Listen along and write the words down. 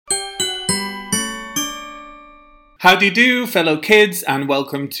How do you do, fellow kids, and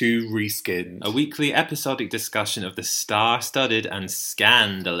welcome to Reskinned, a weekly episodic discussion of the star-studded and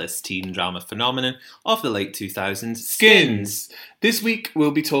scandalous teen drama phenomenon of the late 2000s, Skins. This week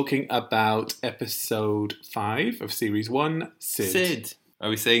we'll be talking about episode 5 of series 1, Sid. Are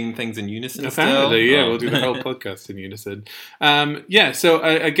we saying things in unison Apparently, still? yeah, we'll do the whole podcast in unison.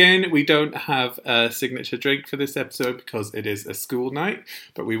 Again, we don't have a signature drink for this episode because it is a school night,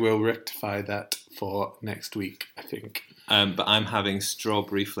 but we will rectify that for next week, I think. But I'm having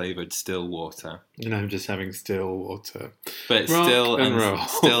strawberry-flavoured still water. And I'm just having still water. But Rock still and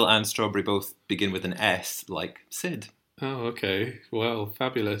still and strawberry both begin with an S, like Sid. Oh, okay. Well,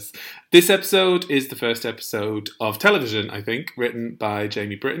 fabulous. This episode is the first episode of television, I think, written by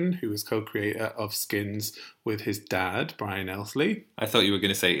Jamie Britton, who was co-creator of Skins with his dad, Brian Elsley. I thought you were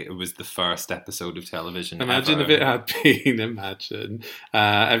going to say it was the first episode of television Imagine ever. if it had been, imagine.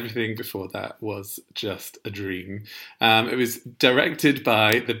 Everything before that was just a dream. It was directed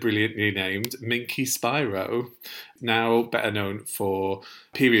by the brilliantly named Minky Spyro, now better known for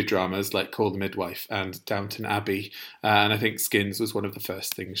period dramas like Call the Midwife and Downton Abbey. And I think Skins was one of the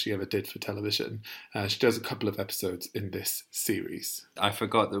first things she ever did for television. She does a couple of episodes in this series. I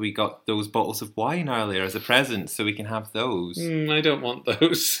forgot that we got those bottles of wine earlier as a present, so we can have those. I don't want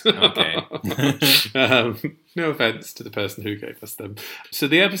those. Okay. No offence to the person who gave us them. So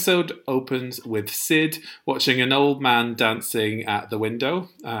the episode opens with Sid watching an old man dancing at the window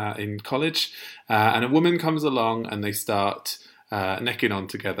in college, and a woman comes along and they start necking on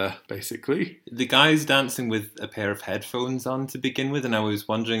together, basically. The guy's dancing with a pair of headphones on to begin with, and I was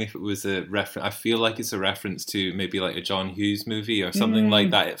wondering if it was a reference. I feel like it's a reference to maybe like a John Hughes movie or something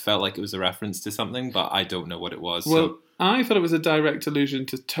like that. It felt like it was a reference to something, but I don't know what it was. Well, I thought it was a direct allusion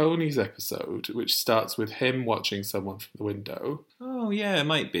to Tony's episode, which starts with him watching someone from the window. Oh, yeah, it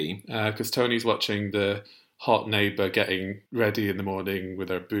might be. Because Tony's watching the hot neighbour getting ready in the morning with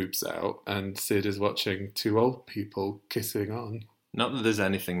her boobs out, and Sid is watching two old people kissing on. Not that there's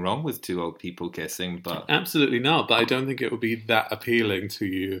anything wrong with two old people kissing, but... Absolutely not, but I don't think it would be that appealing to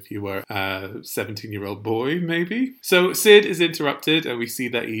you if you were a 17-year-old boy, maybe. So Sid is interrupted, and we see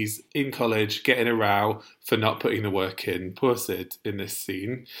that he's in college getting a row for not putting the work in. Poor Sid in this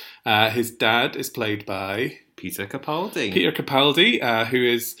scene. His dad is played by... Peter Capaldi. Peter Capaldi, who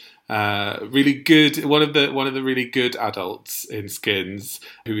is... really good, one of the really good adults in Skins,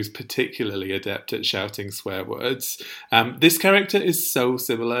 who is particularly adept at shouting swear words. This character is so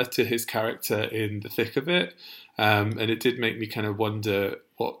similar to his character in The Thick of It, and it did make me kind of wonder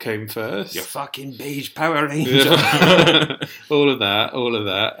what came first. Your fucking beige Power Ranger. all of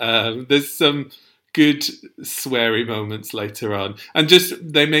that. There's some good sweary moments later on, and just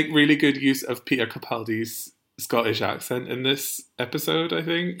they make really good use of Peter Capaldi's Scottish accent in this episode, I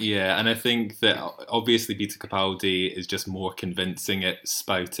think. Yeah, and I think that obviously Peter Capaldi is just more convincing at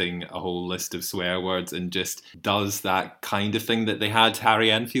spouting a whole list of swear words and just does that kind of thing that they had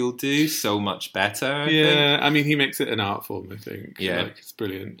Harry Enfield do so much better, I think. I mean, he makes it an art form, I think. Yeah. Like, it's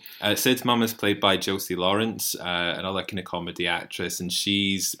brilliant. Sid's mum is played by Josie Lawrence, another kind of comedy actress, and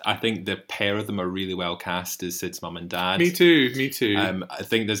I think the pair of them are really well cast as Sid's mum and dad. Me too. I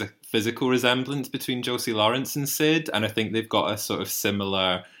think there's a physical resemblance between Josie Lawrence and Sid, and I think they've got a sort of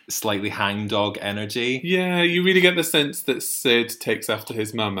similar, slightly hangdog energy. Yeah, you really get the sense that Sid takes after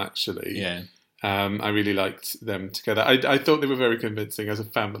his mum, actually. Yeah. I really liked them together. I thought they were very convincing as a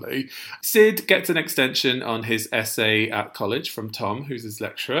family. Sid gets an extension on his essay at college from Tom, who's his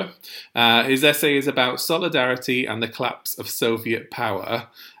lecturer. His essay is about solidarity and the collapse of Soviet power,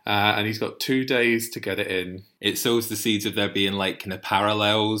 and he's got 2 days to get it in. It sows the seeds of there being like kind of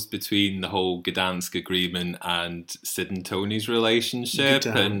parallels between the whole Gdansk agreement and Sid and Tony's relationship.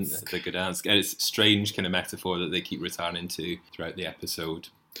 Gdansk. And the Gdansk. And it's a strange kind of metaphor that they keep returning to throughout the episode.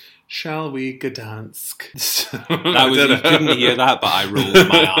 Shall we Gdansk? You couldn't hear that, but I rolled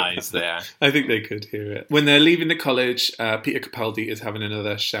my eyes there. I think they could hear it. When they're leaving the college, Peter Capaldi is having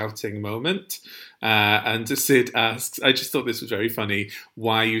another shouting moment. And Sid asks, I just thought this was very funny,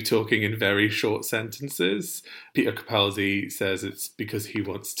 why are you talking in very short sentences? Peter Capaldi says it's because he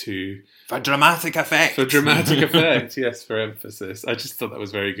wants to... For dramatic effect. For dramatic effect, yes, for emphasis. I just thought that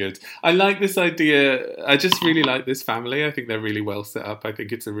was very good. I like this idea. I just really like this family. I think they're really well set up. I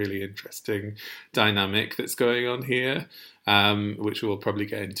think it's a really interesting dynamic that's going on here. which we'll probably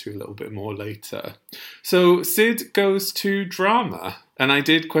get into a little bit more later. So Sid goes to drama. And I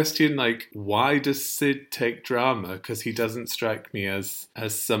did question, like, why does Sid take drama? Because he doesn't strike me as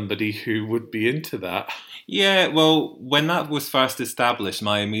somebody who would be into that. Yeah, well, when that was first established,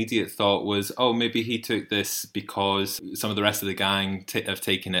 my immediate thought was, oh, maybe he took this because some of the rest of the gang have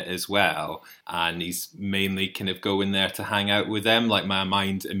taken it as well, and he's mainly kind of going there to hang out with them. Like, my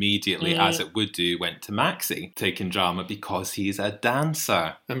mind immediately, as it would do, went to Maxie taking drama because he's a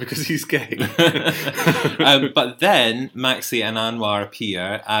dancer. And because he's gay. But then Maxie and Anwar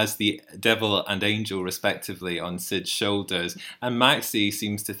appear as the devil and angel, respectively, on Sid's shoulders, and Maxie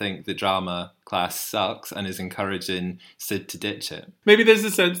seems to think the drama class sucks and is encouraging Sid to ditch it. Maybe there's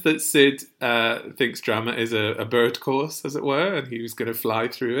a sense that Sid thinks drama is a bird course, as it were, and he was going to fly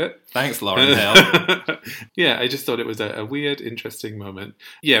through it. Thanks, Lauren Hill. Yeah, I just thought it was a weird, interesting moment.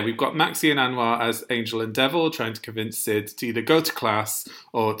 Yeah, we've got Maxie and Anwar as angel and devil trying to convince Sid to either go to class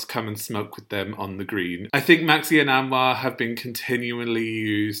or to come and smoke with them on the green. I think Maxie and Anwar have been continually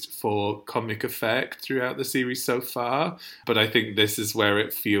used for comic effect throughout the series so far, but I think this is where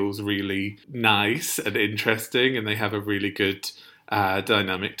it feels really nice and interesting, and they have a really good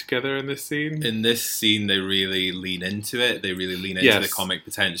dynamic together in this scene. In this scene, they really lean into it. They really lean into the comic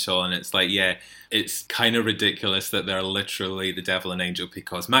potential, and it's like, yeah, it's kind of ridiculous that they're literally the devil and angel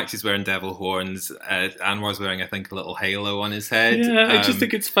because Maxie's wearing devil horns, Anwar's wearing, I think, a little halo on his head. Yeah, I just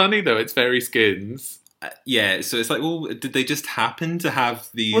think it's funny, though. It's very Skins. Yeah, so it's like, well, did they just happen to have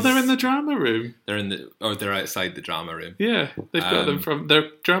these? Well, they're in the drama room. They're outside the drama room. Yeah, they've got them from their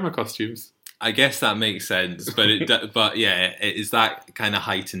drama costumes. I guess that makes sense, but yeah, it is that kind of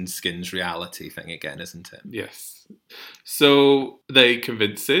heightened Skins reality thing again, isn't it? Yes. So they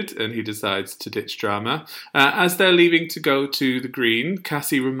convince Sid, and he decides to ditch drama. As they're leaving to go to the green,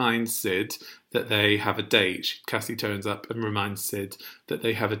 Cassie reminds Sid that they have a date. Cassie turns up and reminds Sid that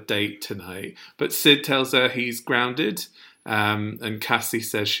they have a date tonight. But Sid tells her he's grounded, and Cassie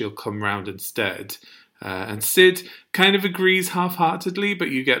says she'll come round instead. And Sid kind of agrees half-heartedly, but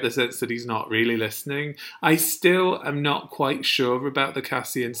you get the sense that he's not really listening. I still am not quite sure about the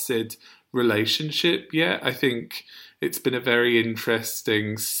Cassie and Sid relationship yet. I think it's been a very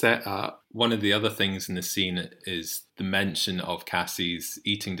interesting setup. One of the other things in the scene is the mention of Cassie's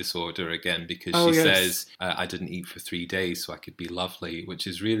eating disorder again, because she says, I didn't eat for 3 days so I could be lovely, which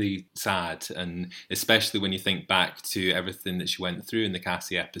is really sad. And especially when you think back to everything that she went through in the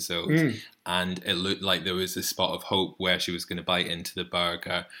Cassie episode, and it looked like there was a spot of hope where she was going to bite into the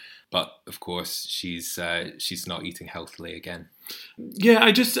burger. But of course, she's not eating healthily again.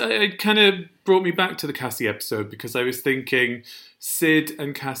 Yeah, it kind of brought me back to the Cassie episode because I was thinking Sid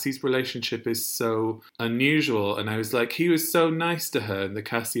and Cassie's relationship is so unusual, and I was like, he was so nice to her in the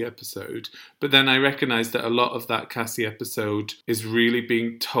Cassie episode, but then I recognised that a lot of that Cassie episode is really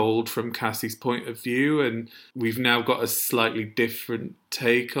being told from Cassie's point of view, and we've now got a slightly different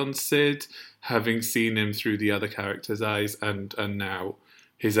take on Sid, having seen him through the other character's eyes and now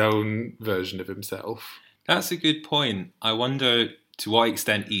his own version of himself. That's a good point. I wonder to what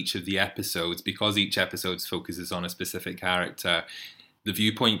extent each of the episodes, because each episode focuses on a specific character, the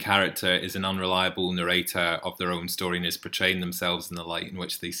viewpoint character is an unreliable narrator of their own story and is portraying themselves in the light in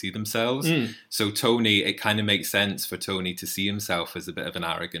which they see themselves. So Tony, it kind of makes sense for Tony to see himself as a bit of an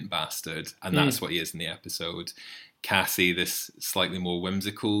arrogant bastard, and that's what he is in the episode. Cassie, this slightly more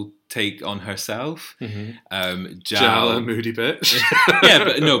whimsical take on herself. Jal, a moody bitch.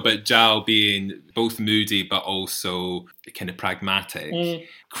 but Jal being both moody but also kind of pragmatic.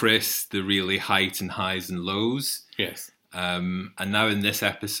 Chris, the really height and highs and lows. Yes. And now in this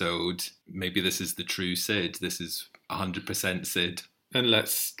episode, maybe this is the true Sid. This is 100% Sid. And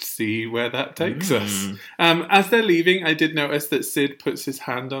let's see where that takes us. As they're leaving, I did notice that Sid puts his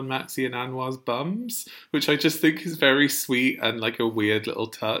hand on Maxie and Anwar's bums, which I just think is very sweet and like a weird little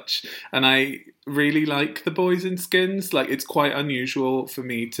touch. And I really like the boys in Skins. Like, it's quite unusual for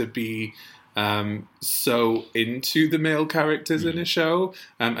me to be so into the male characters in a show.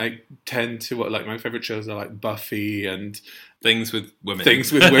 I tend to, my favourite shows are like Buffy and Things with women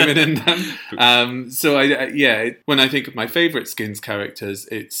in them. So when I think of my favourite Skins characters,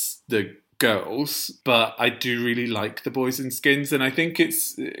 it's the girls, but I do really like the boys in Skins, and I think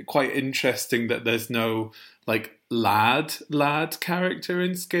it's quite interesting that there's no like lad character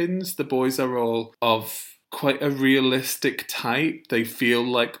in Skins. The boys are all of quite a realistic type. They feel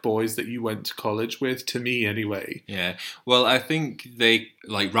like boys that you went to college with, to me anyway. Yeah. Well, I think they,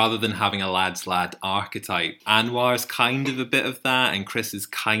 like, rather than having a lad's lad archetype, Anwar's kind of a bit of that, and Chris is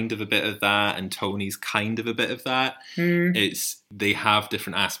kind of a bit of that, and Tony's kind of a bit of that. They have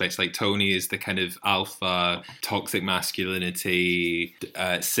different aspects. Like, Tony is the kind of alpha, toxic masculinity.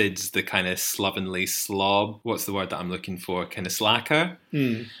 Sid's the kind of slovenly slob. What's the word that I'm looking for? Kind of slacker.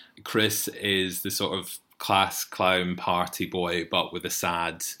 Chris is the sort of class clown party boy, but with a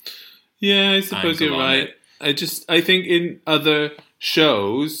sad. Yeah, I suppose you're right. I think in other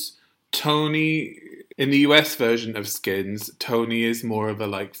shows, Tony, in the US version of Skins, Tony is more of a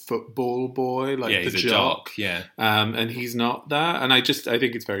like football boy, like he's the a jock. Yeah. And he's not that. And I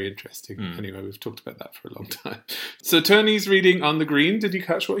think it's very interesting. Anyway, we've talked about that for a long time. So Tony's reading On the Green. Did you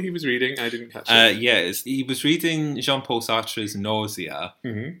catch what he was reading? I didn't catch it. He was reading Jean-Paul Sartre's Nausea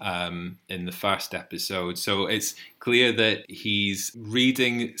in the first episode. So it's clear that he's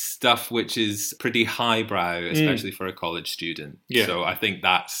reading stuff which is pretty highbrow, especially for a college student. Yeah. So I think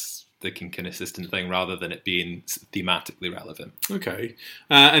that's the consistent thing rather than it being thematically relevant. Okay.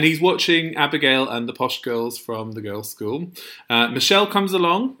 And he's watching Abigail and the Posh Girls from the girls' school. Michelle comes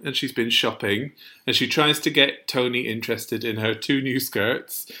along and she's been shopping and she tries to get Tony interested in her 2 new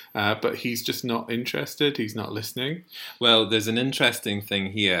skirts, but he's just not interested. He's not listening. Well, there's an interesting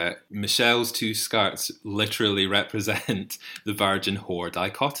thing here. Michelle's 2 skirts literally represent the virgin whore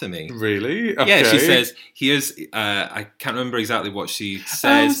dichotomy. Really? Okay. Yeah, she says, here's, I can't remember exactly what she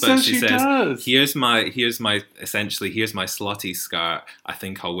says, but she says, here's my slutty skirt. I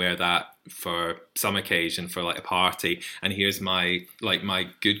think I'll wear that for some occasion, for like a party, and here's my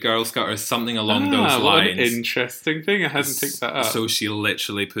good girl skirt or something along those lines. What an interesting thing. I hadn't picked that up. So she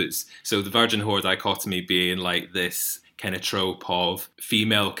literally puts, the virgin whore dichotomy being like this kind of trope of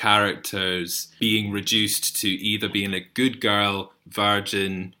female characters being reduced to either being a good girl,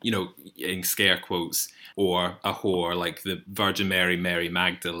 virgin, in scare quotes, or a whore, like the Virgin Mary, Mary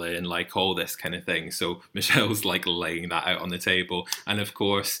Magdalene, like all this kind of thing. So Michelle's like laying that out on the table, and of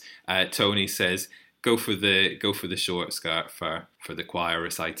course, Tony says, "Go for the short skirt for the choir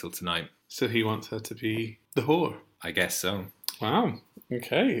recital tonight." So he wants her to be the whore. I guess so. Wow.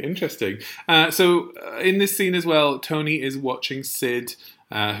 Okay, interesting. So in this scene as well, Tony is watching Sid,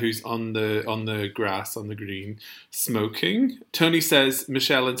 who's on the grass, on the green, smoking. Tony says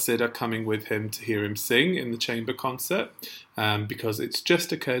Michelle and Sid are coming with him to hear him sing in the chamber concert, because it's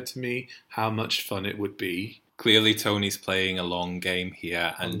just occurred to me how much fun it would be. Clearly, Tony's playing a long game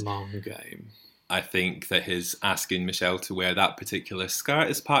here. And a long game. I think that his asking Michelle to wear that particular skirt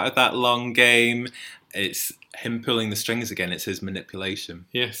is part of that long game. It's him pulling the strings again. It's his manipulation.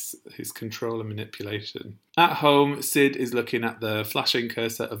 Yes, his control and manipulation. At home, Sid is looking at the flashing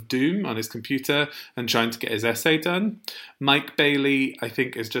cursor of doom on his computer and trying to get his essay done. Mike Bailey, I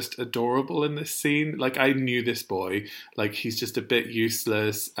think, is just adorable in this scene. Like, I knew this boy. Like, he's just a bit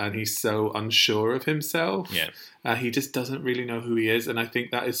useless and he's so unsure of himself. Yeah. He just doesn't really know who he is. And I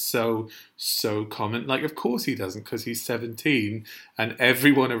think that is so common. Like, of course he doesn't, because he's 17 and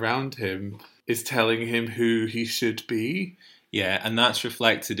everyone around him is telling him who he should be. Yeah, and that's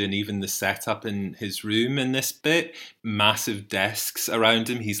reflected in even the setup in his room in this bit. Massive desks around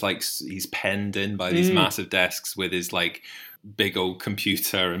him. He's penned in by these massive desks with his like big old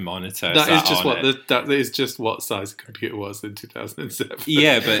computer and monitor. That is just what size the computer was in 2007.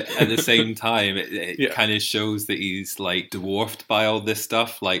 Yeah, but at the same time, it kind of shows that he's like dwarfed by all this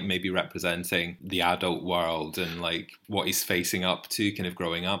stuff, like maybe representing the adult world and like what he's facing up to, kind of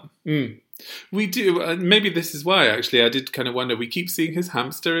growing up. We do, and maybe this is why, actually, I did kind of wonder, we keep seeing his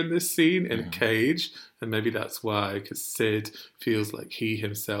hamster in this scene in a cage, and maybe that's why, because Sid feels like he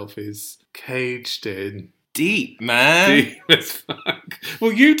himself is caged in. Deep, man. Deep as fuck.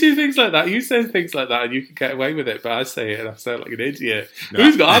 Well, you do things like that. You say things like that and you can get away with it, but I say it and I sound like an idiot. No.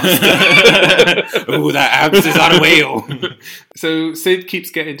 Who's got hamster? Oh, that hamster's on a wheel. So Sid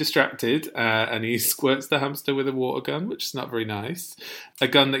keeps getting distracted and he squirts the hamster with a water gun, which is not very nice. A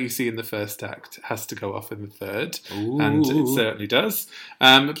gun that you see in the first act has to go off in the third. Ooh. And it certainly does.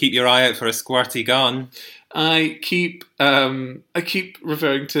 Keep your eye out for a squirty gun. I keep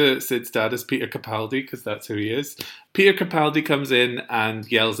referring to Sid's dad as Peter Capaldi because that's who he is. Peter Capaldi comes in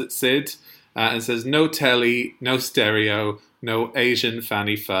and yells at Sid and says, "No telly, no stereo, no Asian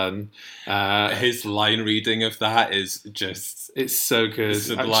fanny fun." His line reading of that is just... It's so good.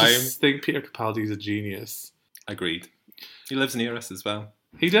 Sublime. I just think Peter Capaldi's a genius. Agreed. He lives near us as well.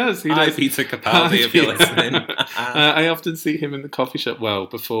 He does. Hi, Peter Capaldi, if you're listening. I often see him in the coffee shop. Well,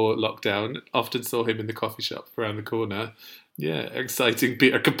 before lockdown, often saw him in the coffee shop around the corner. Yeah, exciting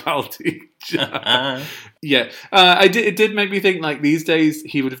Peter Capaldi. Yeah, it did make me think, like, these days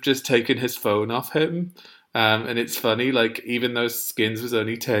he would have just taken his phone off him. And it's funny, like, even though Skins was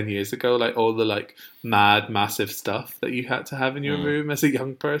only 10 years ago, like, all the, like, mad, massive stuff that you had to have in your room as a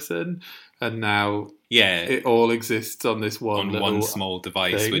young person, and now it all exists on this one small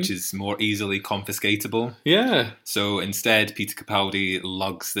device, thing, which is more easily confiscatable. Yeah. So instead, Peter Capaldi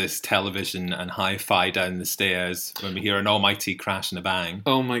lugs this television and hi-fi down the stairs when we hear an almighty crash and a bang.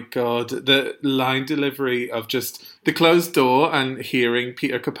 Oh my God. The line delivery of just the closed door and hearing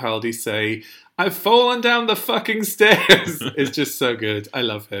Peter Capaldi say, "I've fallen down the fucking stairs," is just so good. I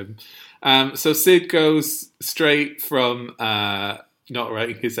love him. So Sid goes straight from not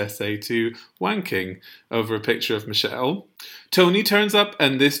writing his essay to wanking over a picture of Michelle. Tony turns up,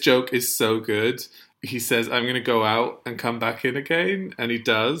 and this joke is so good. He says, "I'm going to go out and come back in again," and he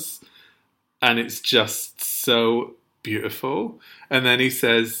does. And it's just so beautiful. And then he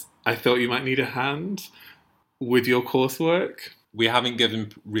says, "I thought you might need a hand with your coursework." We haven't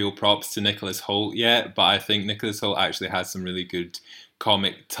given real props to Nicholas Hoult yet, but I think Nicholas Hoult actually has some really good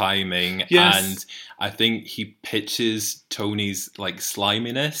comic timing. Yes. And I think he pitches Tony's like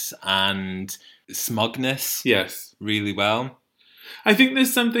sliminess and smugness really well. I think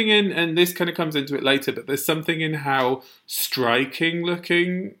there's something in, and this kind of comes into it later, but there's something in how striking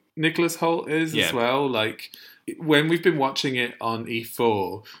looking Nicholas Hoult is as well. Like, when we've been watching it on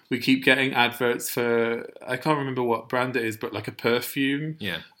E4, we keep getting adverts for, I can't remember what brand it is, but like a perfume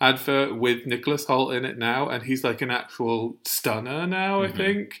advert with Nicholas Hoult in it now, and he's like an actual stunner now, I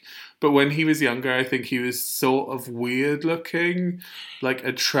think. But when he was younger, I think he was sort of weird looking, like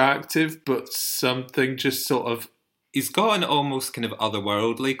attractive, but something just sort of... He's got an almost kind of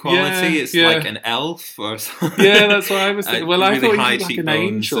otherworldly quality. It's like an elf or something. Yeah, that's what I was thinking. Well, I really thought he was like an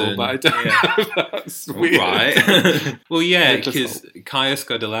angel, but I don't know. That's weird. Right. Well, yeah, because Kaya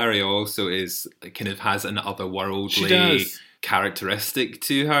Scodelario also is kind of has an otherworldly characteristic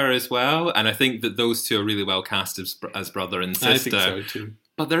to her as well. And I think that those two are really well cast as brother and sister. I think so too.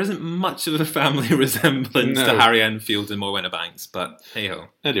 But there isn't much of a family resemblance to Harry Enfield and Morwenna Banks, but hey-ho.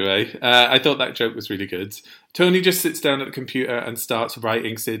 Anyway, I thought that joke was really good. Tony just sits down at the computer and starts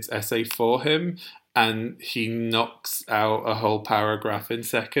writing Sid's essay for him, and he knocks out a whole paragraph in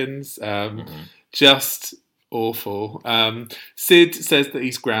seconds. Just awful. Sid says that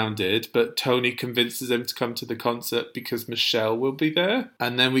he's grounded, but Tony convinces him to come to the concert because Michelle will be there.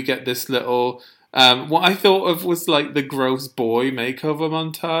 And then we get this little... what I thought of was like the gross boy makeover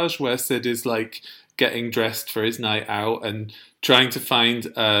montage where Sid is like getting dressed for his night out and trying to find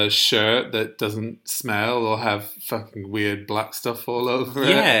a shirt that doesn't smell or have fucking weird black stuff all over it.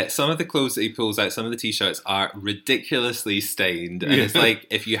 Yeah, some of the clothes that he pulls out, some of the t-shirts are ridiculously stained. And it's like,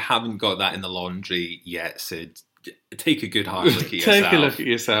 if you haven't got that in the laundry yet, Sid, take a good hard look at yourself. Take a look at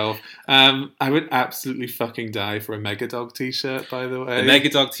yourself. I would absolutely fucking die for a Megadog t-shirt, by the way. The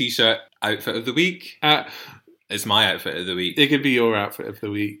Megadog t-shirt outfit of the week. It's my outfit of the week. It could be your outfit of the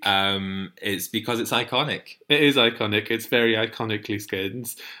week. It's because it's iconic. It is iconic. It's very iconically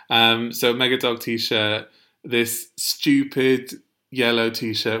Skins. So Megadog t-shirt, this stupid yellow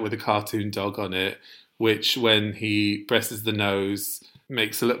t-shirt with a cartoon dog on it, which when he presses the nose...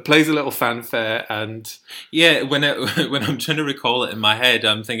 plays a little fanfare, and when I'm trying to recall it in my head,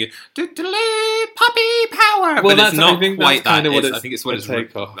 I'm thinking puppy power. Well, but it's not quite that. Kind of what I think it's what it's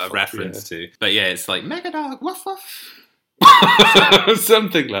a reference to. But yeah, it's like Megadog, woof woof,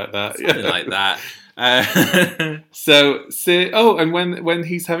 something like that. Something like that. And when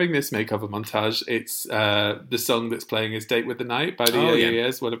he's having this makeover montage, it's the song that's playing is "Date with the Night" by the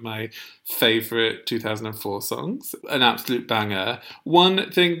Yeah, one of my favourite 2004 songs, an absolute banger.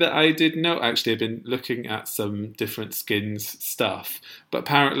 One thing that I did note, actually, I've been looking at some different Skins stuff, but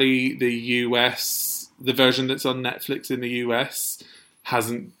apparently the version that's on Netflix in the US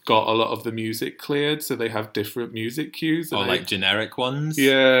hasn't got a lot of the music cleared, so they have different music cues. Or like generic ones?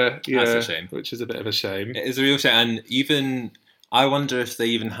 Yeah. That's a shame. Which is a bit of a shame. It is a real shame. And even, I wonder if they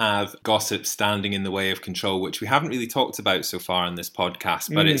even have Gossip standing in the way of Control, which we haven't really talked about so far on this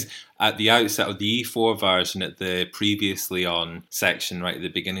podcast, but it's at the outset of the E4 version at the previously on section, right at the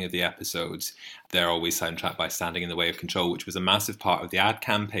beginning of the episodes. They're always soundtracked by Standing in the Way of Control, which was a massive part of the ad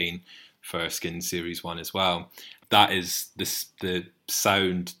campaign for Skins Series 1 as well. That is the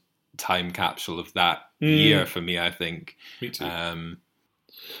sound time capsule of that year for me, I think. Me too.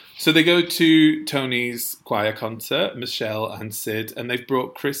 So they go to Tony's choir concert, Michelle and Sid, and they've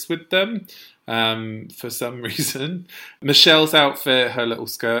brought Chris with them for some reason. Michelle's outfit, her little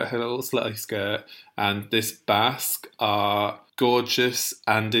skirt, her little slutty skirt, and this basque are gorgeous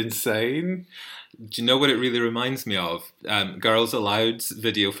and insane. Do you know what it really reminds me of? Girls Aloud's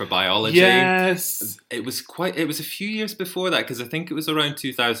video for biology. Yes. It was a few years before that, because I think it was around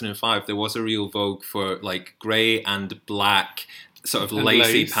 2005. There was a real vogue for like grey and black sort of And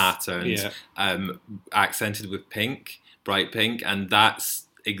lacy lace. patterns, accented with pink, bright pink, and that's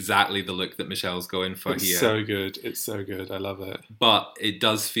exactly the look that Michelle's going for It's here. so good. It's so good. I love it. But it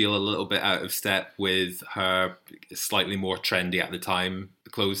does feel a little bit out of step with her slightly more trendy at the time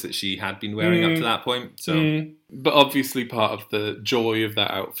clothes that she had been wearing up to that point. So, But obviously, part of the joy of that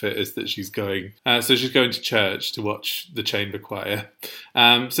outfit is that she's going. So she's going to church to watch the chamber choir.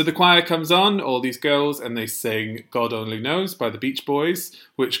 So the choir comes on, all these girls, and they sing "God Only Knows" by the Beach Boys,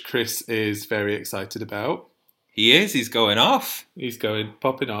 which Chris is very excited about. he's going off. He's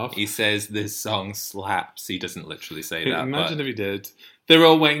popping off. He says this song slaps. He doesn't literally say that. Imagine but if he did. They're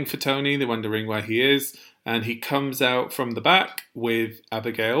all waiting for Tony. They're wondering where he is. And he comes out from the back with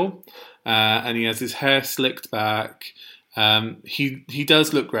Abigail. And he has his hair slicked back. He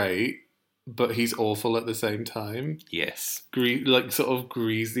does look great, but he's awful at the same time. yes, Like sort of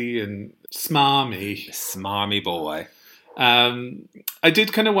greasy and smarmy. smarmy boy. I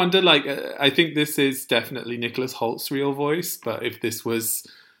did kind of wonder, like, I think this is definitely Nicholas Holt's real voice, but if this was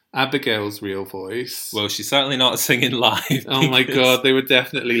Abigail's real voice... Well, she's certainly not singing live. Oh my because- God, they were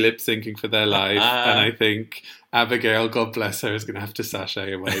definitely lip syncing for their life, and I think Abigail, God bless her, is going to have to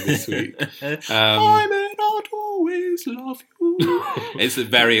sashay away this week. I may not always love you. It's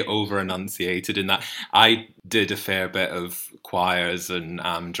very over enunciated in that. I did a fair bit of choirs and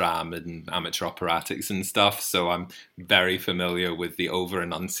dram and amateur operatics and stuff, so I'm very familiar with the over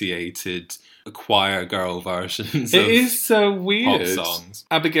enunciated choir girl versions It of is so weird. pop songs.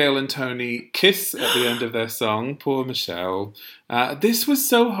 Abigail and Tony kiss at the end of their song. Poor Michelle. This was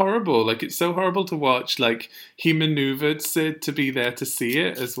so horrible. Like, it's so horrible to watch. Like, he maneuvered Sid to be there to see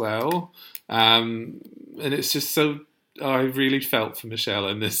it as well. And it's just so... I really felt for Michelle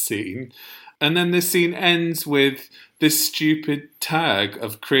in this scene. And then this scene ends with this stupid tag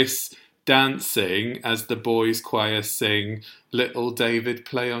of Chris dancing as the boys' choir sing "Little David,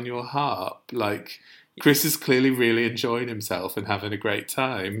 Play on Your Harp." Like, Chris is clearly really enjoying himself and having a great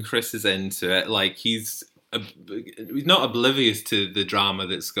time. Chris is into it. Like, he's not oblivious to the drama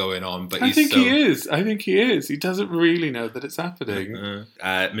that's going on, but I think he is. I think he is. He doesn't really know that it's happening.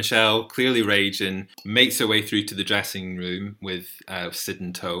 Michelle, clearly raging, makes her way through to the dressing room with Sid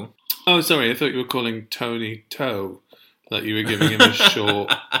and Toe. Oh, sorry. I thought you were calling Tony Toe. Like you were giving him a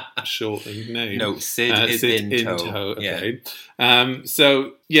shortened name. No, Sid is in tow. Okay. Yeah.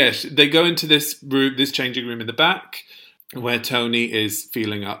 So, yes, they go into this room, this changing room in the back, where Tony is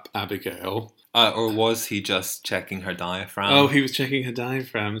feeling up Abigail. Or was he just checking her diaphragm? Oh, he was checking her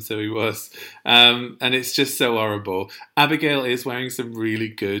diaphragm, so he was. And it's just so horrible. Abigail is wearing some really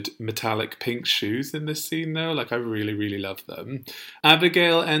good metallic pink shoes in this scene, though. Like, I really, really love them.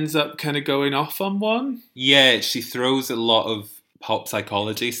 Abigail ends up kind of going off on one. Yeah, she throws a lot of pop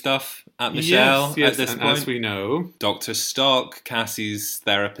psychology stuff at Michelle Yes, at this and point. as we know... Dr. Stock, Cassie's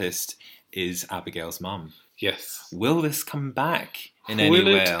therapist, is Abigail's mum. Yes. Will this come back in any Will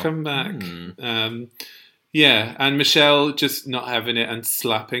way? it come back? Yeah, and Michelle just not having it and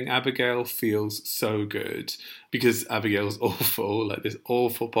slapping Abigail feels so good because Abigail's awful, like this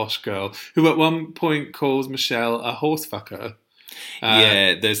awful posh girl who at one point calls Michelle a horse fucker.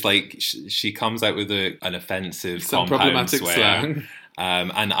 Yeah, there's like she comes out with an offensive Some compound problematic swear. slang.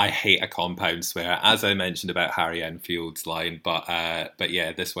 And I hate a compound swear, as I mentioned about Harry Enfield's line. But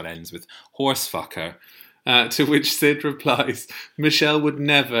yeah, this one ends with horse fucker. To which Sid replies, Michelle would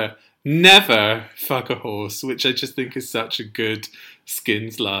never fuck a horse, which I just think is such a good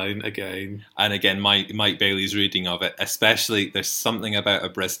Skins line again. And again, Mike Bailey's reading of it, especially, there's something about a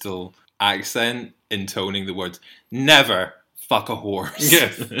Bristol accent intoning the words never fuck a horse.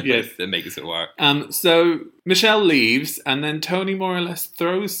 Yes. That makes it work. So Michelle leaves, and then Tony more or less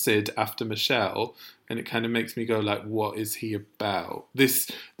throws Sid after Michelle, and it kind of makes me go like, what is he about?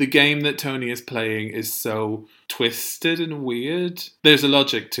 The game that Tony is playing is so twisted and weird. There's a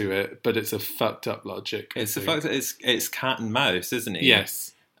logic to it, but it's a fucked up logic. It's the fact that it's cat and mouse, isn't it?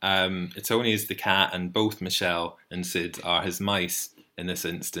 Yes. Tony is the cat, and both Michelle and Sid are his mice in this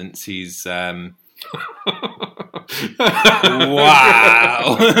instance. He's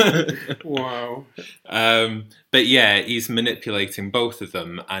Wow. Wow. But yeah, he's manipulating both of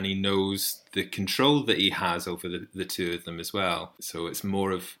them, and he knows the control that he has over the two of them as well. So it's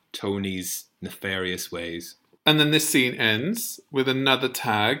more of Tony's nefarious ways. And then this scene ends with another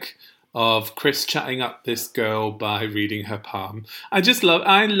tag of Chris chatting up this girl by reading her palm. I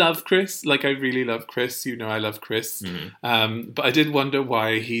love Chris. Like, I really love Chris. You know, I love Chris. Mm-hmm. But I did wonder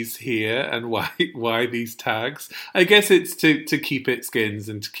why he's here and why these tags. I guess it's to keep it skins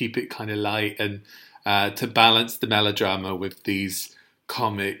and to keep it kind of light and to balance the melodrama with these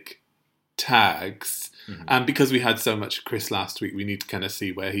comic tags. Mm-hmm. And because we had so much Chris last week, we need to kind of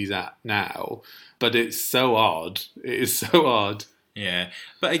see where he's at now. But it's so odd. It is so odd. Yeah,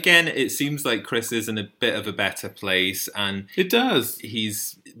 but again, it seems like Chris is in a bit of a better place, and it does.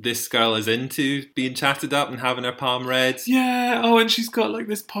 This girl is into being chatted up and having her palm read. Yeah. Oh, and she's got like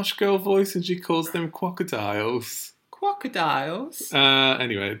this posh girl voice, and she calls them crocodiles. Crocodiles.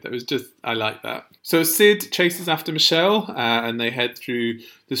 Anyway, I like that. So Sid chases after Michelle, and they head through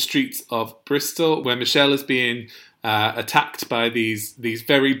the streets of Bristol, where Michelle is being attacked by these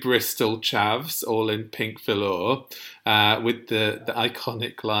very Bristol chavs, all in pink velour, with the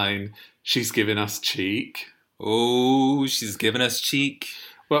iconic line, "She's giving us cheek." Oh, she's giving us cheek.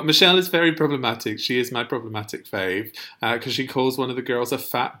 Well, Michelle is very problematic. She is my problematic fave, because she calls one of the girls a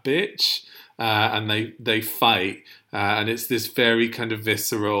fat bitch, and they fight, and it's this very kind of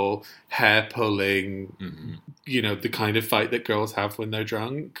visceral, hair-pulling, mm-hmm. you know, the kind of fight that girls have when they're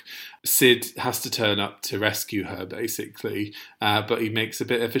drunk. Sid has to turn up to rescue her, basically, but he makes a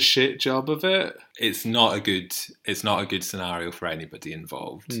bit of a shit job of it. It's not a good scenario for anybody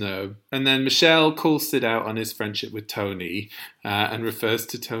involved. No. And then Michelle calls Sid out on his friendship with Tony, and refers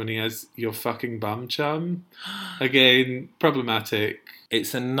to Tony as your fucking bum chum. Again, problematic.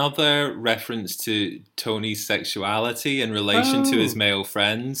 It's another reference to Tony's sexuality in relation to his male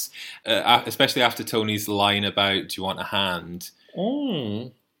friends, especially after Tony's line about, "Do you want a hand?"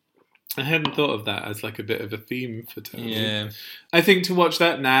 Oh. I hadn't thought of that as like a bit of a theme for Tony. Yeah. I think to watch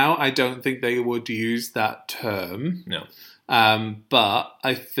that now, I don't think they would use that term. No. But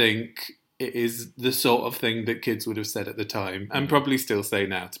I think it is the sort of thing that kids would have said at the time, and probably still say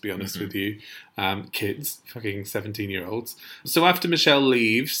now, to be honest with you. Kids, fucking 17-year-olds. So after Michelle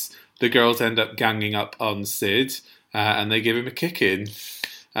leaves, the girls end up ganging up on Sid, and they give him a kick-in.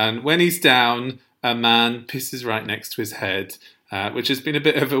 And when he's down, a man pisses right next to his head, which has been a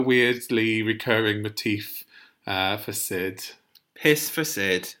bit of a weirdly recurring motif for Sid. Piss for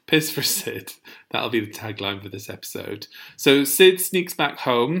Sid. Piss for Sid. That'll be the tagline for this episode. So Sid sneaks back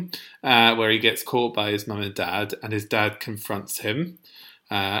home, where he gets caught by his mum and dad, and his dad confronts him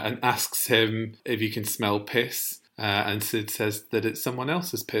and asks him if he can smell piss. And Sid says that it's someone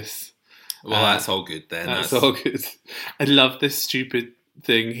else's piss. Well, that's all good then. That's all good. I love this stupid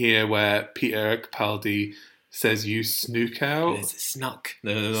thing here where Peter Capaldi says you snook out. It's a snuck.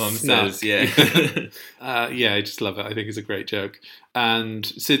 The mum says, yeah. Yeah, I just love it. I think it's a great joke. And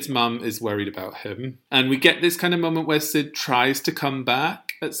Sid's mum is worried about him. And we get this kind of moment where Sid tries to come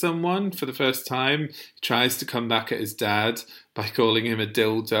back at someone for the first time. He tries to come back at his dad by calling him a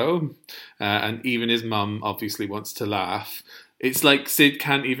dildo. And even his mum obviously wants to laugh. It's like Sid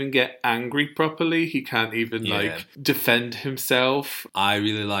can't even get angry properly. He can't even defend himself. I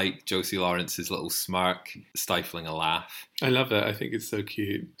really like Josie Lawrence's little smirk, stifling a laugh. I love it. I think it's so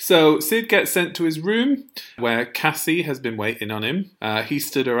cute. So Sid gets sent to his room where Cassie has been waiting on him. He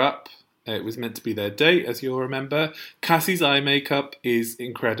stood her up. It was meant to be their date, as you'll remember. Cassie's eye makeup is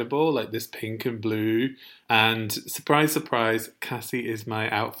incredible, like this pink and blue. And surprise, surprise, Cassie is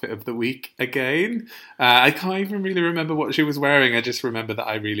my outfit of the week again. I can't even really remember what she was wearing. I just remember that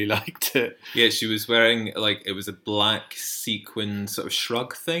I really liked it. Yeah, she was wearing, it was a black sequin sort of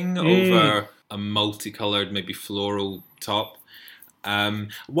shrug thing over a multicoloured, maybe floral top.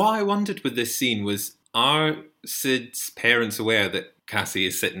 What I wondered with this scene was, are Sid's parents aware that Cassie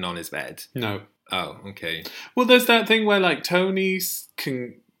is sitting on his bed? No. Oh, okay. Well, there's that thing where Tony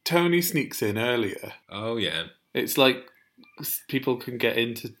sneaks in earlier. Oh, yeah. It's like people can get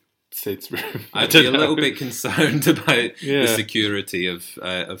into Sid's room. I'd be a little bit concerned about the security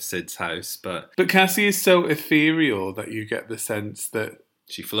of Sid's house, but Cassie is so ethereal that you get the sense that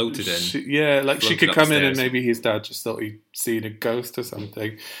she floated in. She could come in and maybe his dad just thought he'd seen a ghost or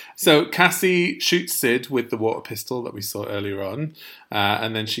something. So Cassie shoots Sid with the water pistol that we saw earlier on,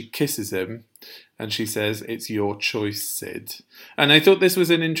 and then she kisses him, and she says, "It's your choice, Sid." And I thought this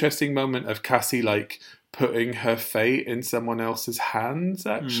was an interesting moment of Cassie putting her fate in someone else's hands,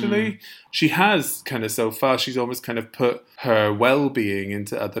 actually. She has kind of, so far, she's almost kind of put her well-being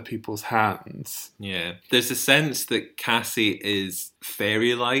into other people's hands. Yeah. There's a sense that Cassie is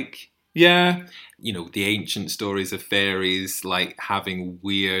fairy-like. Yeah. You know, the ancient stories of fairies, like having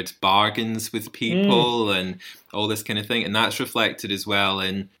weird bargains with people and all this kind of thing. And that's reflected as well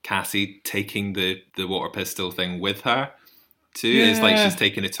in Cassie taking the water pistol thing with her. Too. Yeah. It's like she's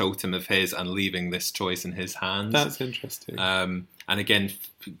taking a totem of his and leaving this choice in his hands. That's interesting. And again,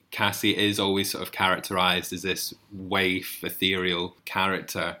 Cassie is always sort of characterized as this waif, ethereal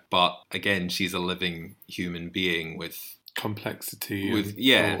character. But again, she's a living human being with complexity with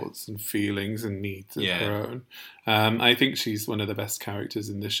thoughts and feelings and needs of her own. I think she's one of the best characters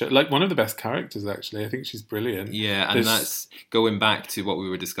in this show. Like, one of the best characters, actually. I think she's brilliant. Yeah, and that's going back to what we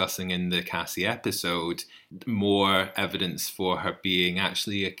were discussing in the Cassie episode, more evidence for her being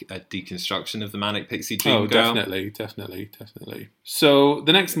actually a deconstruction of the Manic Pixie Dream Girl. Definitely. So,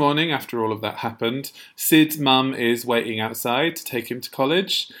 the next morning, after all of that happened, Sid's mum is waiting outside to take him to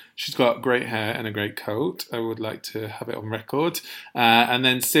college. She's got great hair and a great coat. I would like to have it on record. And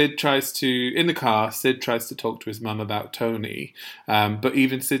then Sid tries to talk to his mum about Tony. But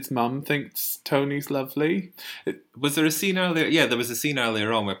even Sid's mum thinks Tony's lovely. Was there a scene earlier? Yeah, there was a scene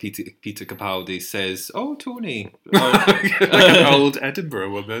earlier on where Peter Capaldi says, "Oh, Tony." Like an old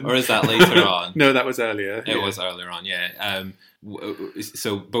Edinburgh woman. Or is that later on? No, that was earlier. It was earlier on, yeah.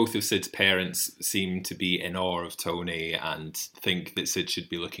 So both of Sid's parents seem to be in awe of Tony and think that Sid should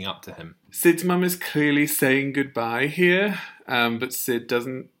be looking up to him. Sid's mum is clearly saying goodbye here, but Sid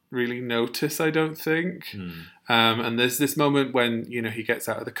doesn't really notice, I don't think. And there's this moment when, he gets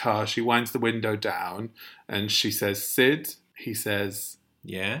out of the car, she winds the window down and she says, "Sid." He says,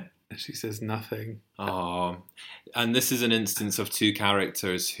 "Yeah." And she says nothing. Oh, and this is an instance of two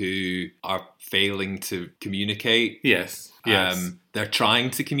characters who are failing to communicate. Yes. They're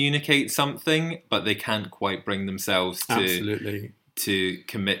trying to communicate something, but they can't quite bring themselves to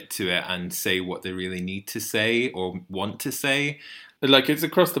commit to it and say what they really need to say or want to say. Like, it's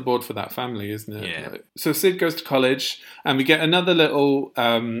across the board for that family, isn't it? Yeah. So Sid goes to college, and we get another little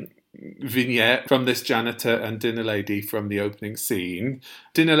vignette from this janitor and dinner lady from the opening scene.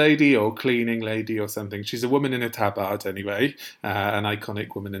 Dinner lady or cleaning lady or something. She's a woman in a tabard anyway, an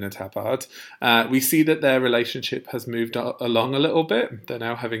iconic woman in a tabard. We see that their relationship has moved along a little bit. They're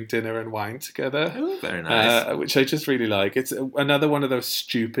now having dinner and wine together. Oh, very nice. Which I just really like. It's another one of those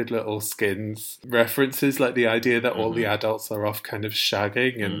stupid little Skins references, like the idea that all the adults are off kind of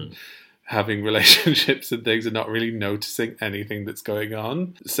shagging and having relationships and things and not really noticing anything that's going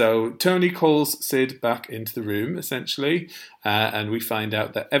on. So Tony calls Sid back into the room, essentially, and we find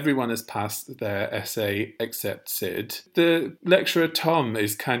out that everyone has passed their essay except Sid. The lecturer, Tom,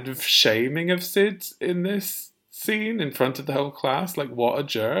 is kind of shaming of Sid in this scene in front of the whole class. Like, what a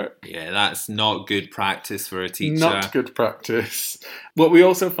jerk. Yeah, that's not good practice for a teacher. Not good practice. What we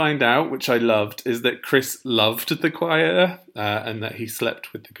also find out, which I loved, is that Chris loved the choir and that he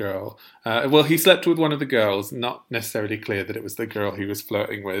slept with the girl. He slept with one of the girls. Not necessarily clear that it was the girl he was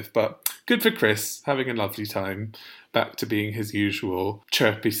flirting with, but good for Chris, having a lovely time, back to being his usual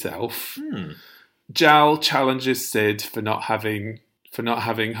chirpy self. Jal challenges Sid for not having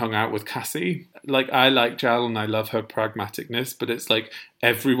hung out with Cassie. Like, I like Jal and I love her pragmaticness, but it's like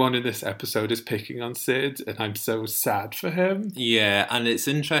everyone in this episode is picking on Sid and I'm so sad for him. Yeah, and it's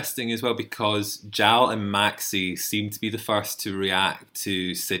interesting as well because Jal and Maxie seem to be the first to react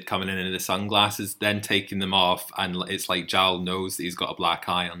to Sid coming in the sunglasses, then taking them off, and it's like Jal knows that he's got a black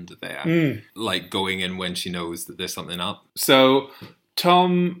eye under there. Like, going in when she knows that there's something up. So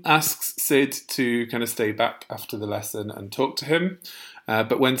Tom asks Sid to kind of stay back after the lesson and talk to him.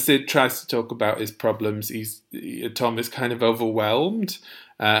 But when Sid tries to talk about his problems, Tom is kind of overwhelmed.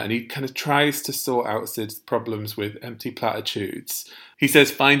 And he kind of tries to sort out Sid's problems with empty platitudes. He says,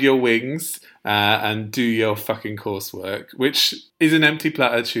 "Find your wings and do your fucking coursework," which is an empty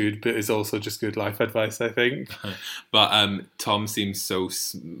platitude, but is also just good life advice, I think. But Tom seems so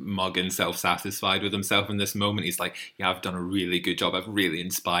smug and self-satisfied with himself in this moment. He's like, "Yeah, I've done a really good job. I've really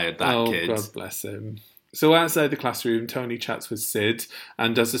inspired that kid." Oh, God bless him. So outside the classroom, Tony chats with Sid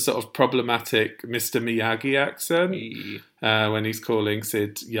and does a sort of problematic Mr. Miyagi accent when he's calling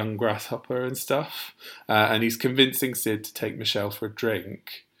Sid young grasshopper and stuff. And he's convincing Sid to take Michelle for a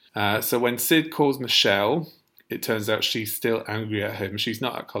drink. So when Sid calls Michelle, it turns out she's still angry at him. She's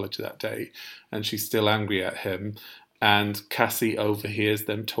not at college that day, and she's still angry at him. And Cassie overhears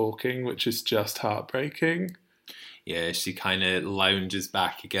them talking, which is just heartbreaking. Yeah, she kind of lounges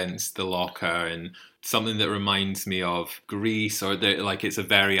back against the locker and something that reminds me of Greece, or like it's a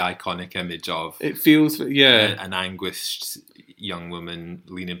very iconic image of It feels, an anguished young woman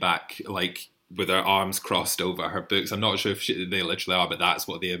leaning back, like with her arms crossed over her books. I'm not sure if they literally are, but that's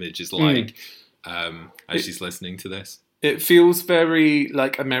what the image is like as she's listening to this. It feels very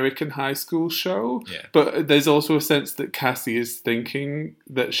like American High School show, but there's also a sense that Cassie is thinking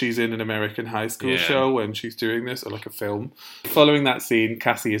that she's in an American High School show when she's doing this, or like a film. Following that scene,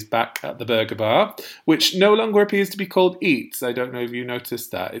 Cassie is back at the burger bar, which no longer appears to be called Eats. I don't know if you noticed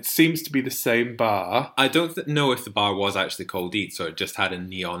that. It seems to be the same bar. I don't know if the bar was actually called Eats or it just had a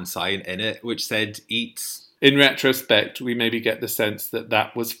neon sign in it which said Eats. In retrospect, we maybe get the sense that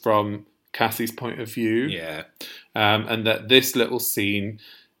that was from Cassie's point of view. Yeah. And that this little scene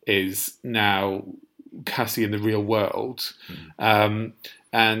is now Cassie in the real world. And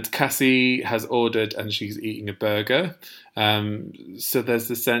Cassie has ordered and she's eating a burger. So there's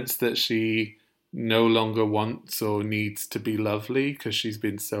the sense that she no longer wants or needs to be lovely because she's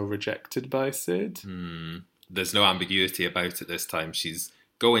been so rejected by Sid. There's no ambiguity about it this time. She's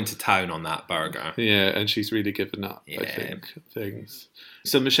going to town on that burger. Yeah, and she's really given up, I think, things.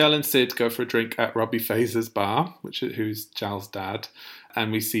 So Michelle and Sid go for a drink at Robbie Fazer's bar, who's Giles' dad.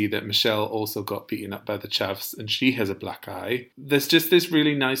 And we see that Michelle also got beaten up by the Chavs and she has a black eye. There's just this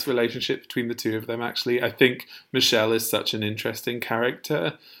really nice relationship between the two of them, actually. I think Michelle is such an interesting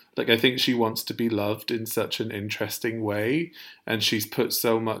character. Like, I think she wants to be loved in such an interesting way. And she's put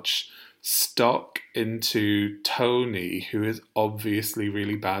so much stock into Tony, who is obviously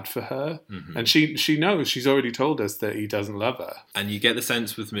really bad for her. And she knows, she's already told us that he doesn't love her. And you get the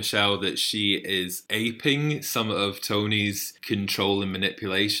sense with Michelle that she is aping some of Tony's control and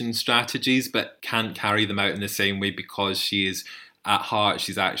manipulation strategies, but can't carry them out in the same way because she is, at heart,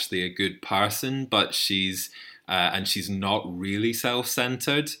 she's actually a good person, but she's not really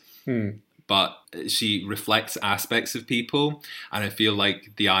self-centered. But she reflects aspects of people. And I feel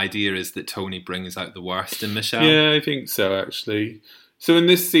like the idea is that Tony brings out the worst in Michelle. Yeah, I think so, actually. So in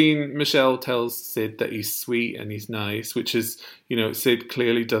this scene, Michelle tells Sid that he's sweet and he's nice, which is, Sid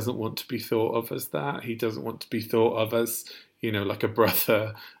clearly doesn't want to be thought of as that. He doesn't want to be thought of as, like a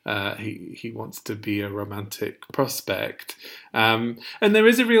brother. He wants to be a romantic prospect. And there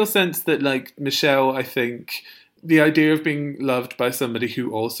is a real sense that, like, Michelle, I think, the idea of being loved by somebody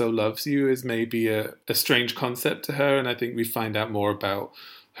who also loves you is maybe a strange concept to her, and I think we find out more about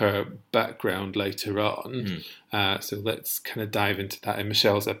her background later on. So let's kind of dive into that in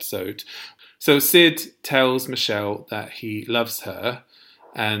Michelle's episode. So Sid tells Michelle that he loves her,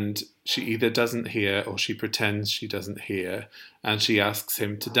 and she either doesn't hear or she pretends she doesn't hear, and she asks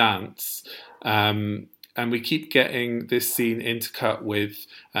him to dance. And we keep getting this scene intercut with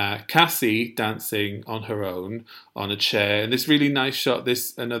Cassie dancing on her own on a chair. And this really nice shot,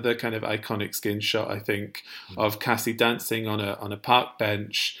 another kind of iconic skin shot, I think, of Cassie dancing on a park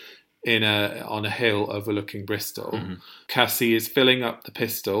bench on a hill overlooking Bristol. Cassie is filling up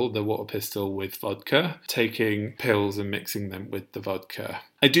the water pistol with vodka, taking pills and mixing them with the vodka.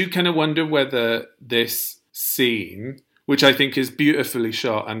 I do kind of wonder whether this scene, which I think is beautifully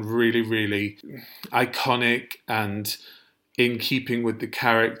shot and really, really iconic and in keeping with the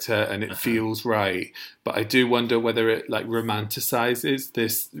character, and it feels right. But I do wonder whether it like romanticizes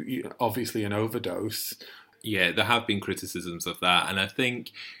this, obviously an overdose. Yeah, there have been criticisms of that, and I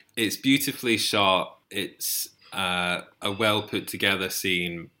think it's beautifully shot. It's a well put together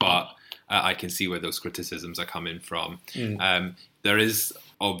scene, but I can see where those criticisms are coming from. There is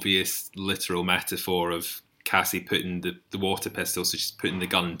obvious literal metaphor of Cassie putting the water pistol, so she's putting the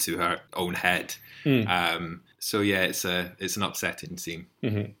gun to her own head. So yeah, it's an upsetting scene.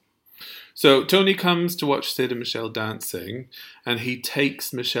 So Tony comes to watch Sid and Michelle dancing, and he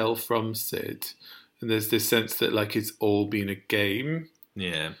takes Michelle from Sid, and there's this sense that like it's all been a game.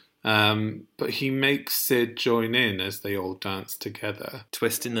 Yeah. But he makes Sid join in as they all dance together.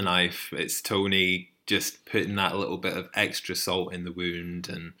 Twisting the knife. It's Tony just putting that little bit of extra salt in the wound,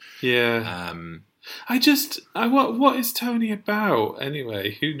 and what is Tony about?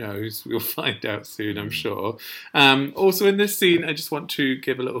 Anyway, who knows? We'll find out soon, I'm sure. Also in this scene, I just want to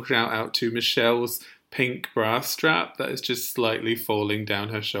give a little shout out to Michelle's pink bra strap that is just slightly falling down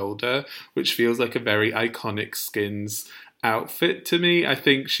her shoulder, which feels like a very iconic Skins outfit to me. I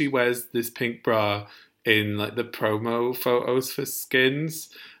think she wears this pink bra in like the promo photos for Skins,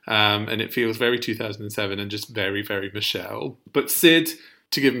 and it feels very 2007 and just very, very Michelle. But Sid,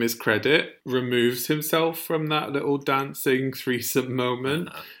 to give him his credit, removes himself from that little dancing threesome moment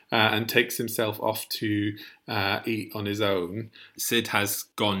and takes himself off to eat on his own. Sid has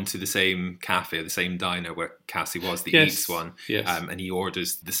gone to the same cafe, the same diner where Cassie was, the Yes, Eats one, yes. and he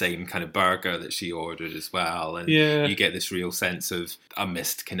orders the same kind of burger that she ordered as well. And Yeah. you get this real sense of a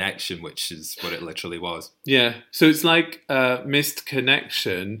missed connection, which is what it literally was. Yeah, so it's like a missed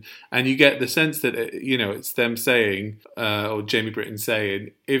connection, and you get the sense that, it's them saying, or Jamie Britton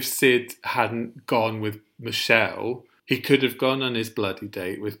saying, if Sid hadn't gone with Michelle, he could have gone on his bloody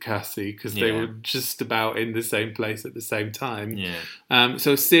date with Cassie because they were just about in the same place at the same time. Yeah.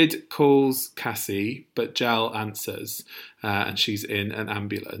 So Sid calls Cassie, but Jal answers, and she's in an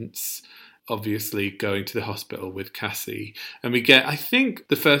ambulance, obviously going to the hospital with Cassie. And we get, I think,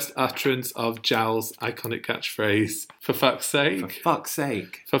 the first utterance of Jal's iconic catchphrase, "For fuck's sake." For fuck's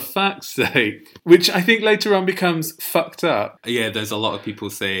sake. For fuck's sake. Which I think later on becomes fucked up. Yeah, there's a lot of people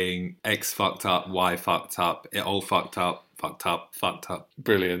saying X fucked up, Y fucked up, it all fucked up, fucked up, fucked up.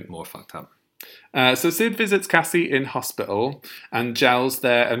 Brilliant. More fucked up. So Sid visits Cassie in hospital, and Jal's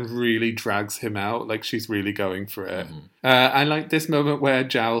there and really drags him out, like she's really going for it. I like this moment where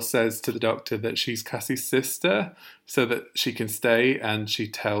Jal says to the doctor that she's Cassie's sister so that she can stay, and she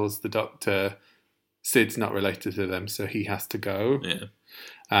tells the doctor Sid's not related to them, so he has to go. Yeah.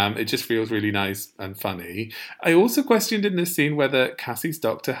 It just feels really nice and funny. I also questioned in this scene whether Cassie's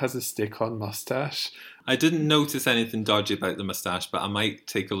doctor has a stick-on mustache. I didn't notice anything dodgy about the moustache, but I might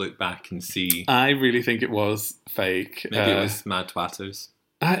take a look back and see. I really think it was fake. Maybe it was Mad Twatters.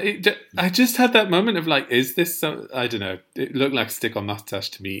 I just had that moment of like, is this so? I don't know. It looked like a stick-on mustache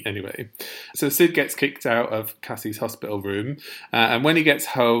to me anyway. So Sid gets kicked out of Cassie's hospital room. And when he gets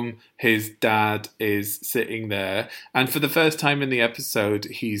home, his dad is sitting there. And for the first time in the episode,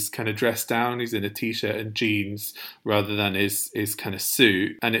 he's kind of dressed down. He's in a t-shirt and jeans rather than his kind of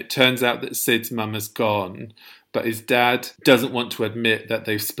suit. And it turns out that Sid's mum has gone. But his dad doesn't want to admit that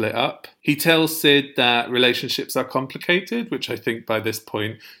they've split up. He tells Sid that relationships are complicated, which I think by this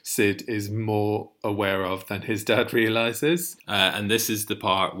point Sid is more aware of than his dad realises. And this is the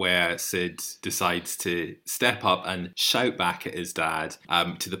part where Sid decides to step up and shout back at his dad,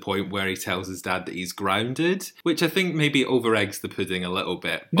 to the point where he tells his dad that he's grounded, which I think maybe over-eggs the pudding a little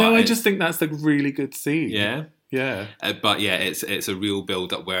bit. No, I just think that's a really good scene. Yeah? Yeah. But yeah, it's a real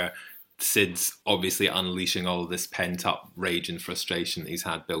build-up where Sid's obviously unleashing all of this pent-up rage and frustration that he's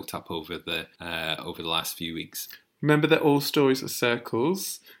had built up over the last few weeks. Remember that all stories are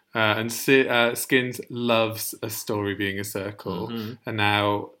circles, and Skins loves a story being a circle. Mm-hmm. And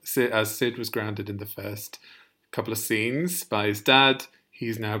now, as Sid was grounded in the first couple of scenes by his dad,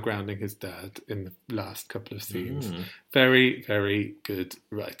 he's now grounding his dad in the last couple of scenes. Very, very good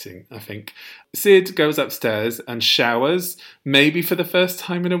writing, I think. Sid goes upstairs and showers. Maybe for the first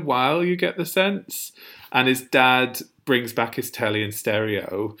time in a while, you get the sense. And his dad brings back his telly and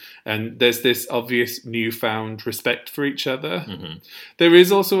stereo. And there's this obvious newfound respect for each other. Mm-hmm. There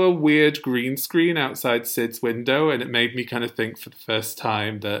is also a weird green screen outside Sid's window. And it made me kind of think for the first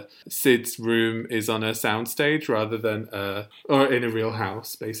time that Sid's room is on a soundstage rather than or in a real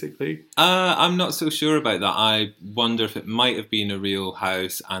house, basically. I'm not so sure about that. I wonder if it might have been a real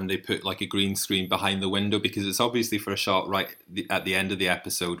house and they put like a green screen behind the window, because it's obviously for a shot right at the end of the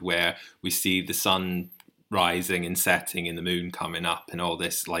episode where we see the sun rising and setting and the moon coming up and all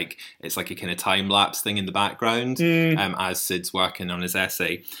this, like it's like a kind of time-lapse thing in the background as Sid's working on his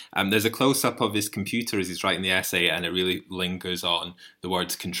essay. There's a close-up of his computer as he's writing the essay, and it really lingers on the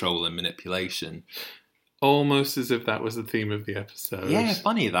words control and manipulation. Almost as if that was the theme of the episode. Yeah,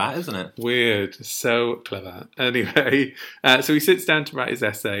 funny that, isn't it? Weird. So clever. Anyway, so he sits down to write his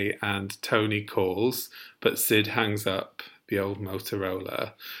essay and Tony calls, but Sid hangs up the old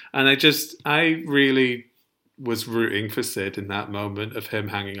Motorola. And I really was rooting for Sid in that moment of him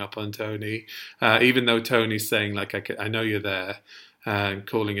hanging up on Tony. Even though Tony's saying, like, I know you're there, and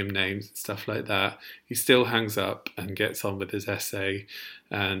calling him names and stuff like that, he still hangs up and gets on with his essay.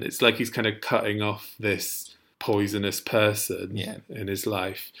 And it's like he's kind of cutting off this poisonous person in his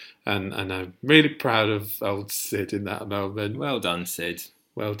life. And I'm really proud of old Sid in that moment. Well done, Sid.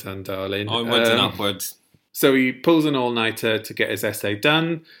 Well done, darling. Onwards and upwards. So he pulls an all-nighter to get his essay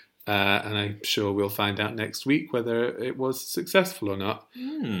done. And I'm sure we'll find out next week whether it was successful or not.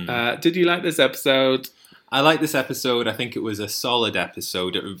 Did you like this episode? I like this episode. I think it was a solid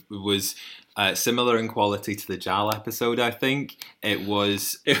episode. It was similar in quality to the Jal episode, I think. It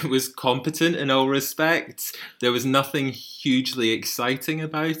was competent in all respects. There was nothing hugely exciting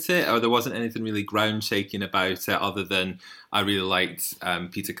about it, or there wasn't anything really ground-shaking about it, other than I really liked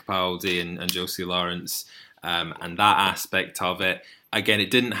Peter Capaldi and Josie Lawrence and that aspect of it. Again,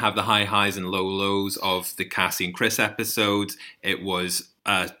 it didn't have the high highs and low lows of the Cassie and Chris episode. It was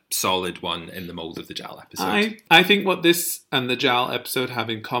a solid one in the mould of the Jal episode. I think what this and the Jal episode have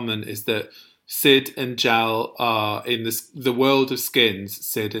in common is that Sid and Jal are in the world of Skins.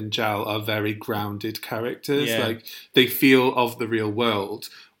 Sid and Jal are very grounded characters. Yeah. Like they feel of the real world,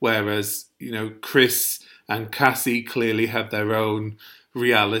 whereas Chris and Cassie clearly have their own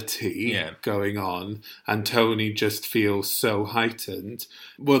reality going on, and Tony just feels so heightened.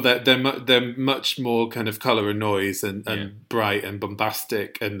 Well, they're much more kind of colour and noise and bright and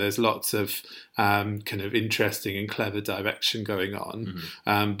bombastic, and there's lots of kind of interesting and clever direction going on.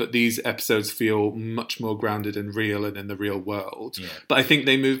 But these episodes feel much more grounded and real and in the real world. But I think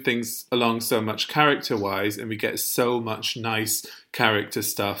they move things along so much character-wise, and we get so much nice character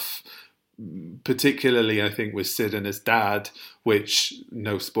stuff, particularly I think with Sid and his dad, which,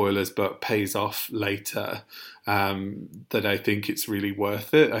 no spoilers, but pays off later, that I think it's really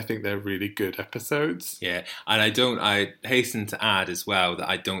worth it. I think they're really good episodes. Yeah, and I hasten to add as well that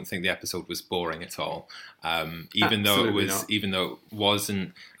I don't think the episode was boring at all. Even though it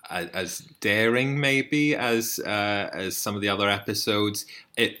wasn't as daring maybe as some of the other episodes,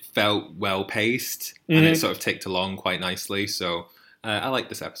 it felt well paced and it sort of ticked along quite nicely. So I like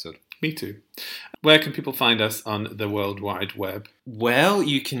this episode. Me too. Where can people find us on the World Wide Web? Well,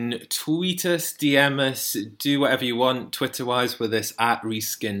 you can tweet us, DM us, do whatever you want Twitter-wise with us at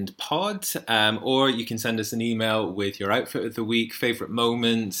ReSkinnedPod, or you can send us an email with your outfit of the week, favourite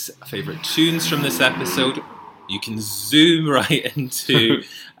moments, favourite tunes from this episode. You can zoom right into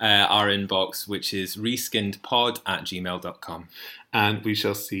our inbox, which is reskinnedpod@gmail.com. And we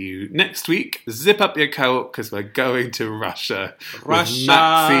shall see you next week. Zip up your coat because we're going to Russia. With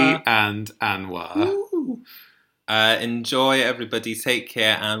Maxi and Anwar. Enjoy, everybody. Take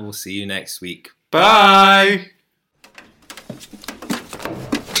care, and we'll see you next week. Bye.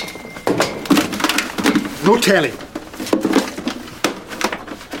 No telly.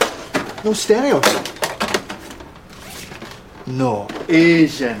 No stereo. No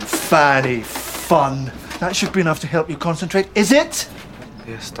Asian fanny fun. That should be enough to help you concentrate, is it?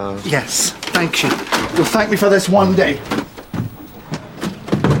 Yes, Dad. Yes, thank you. You'll thank me for this one day.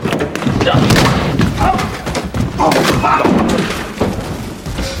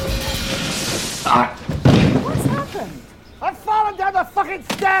 What's happened? I've fallen down the fucking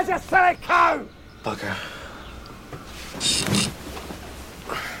stairs, you silly cow! Bugger.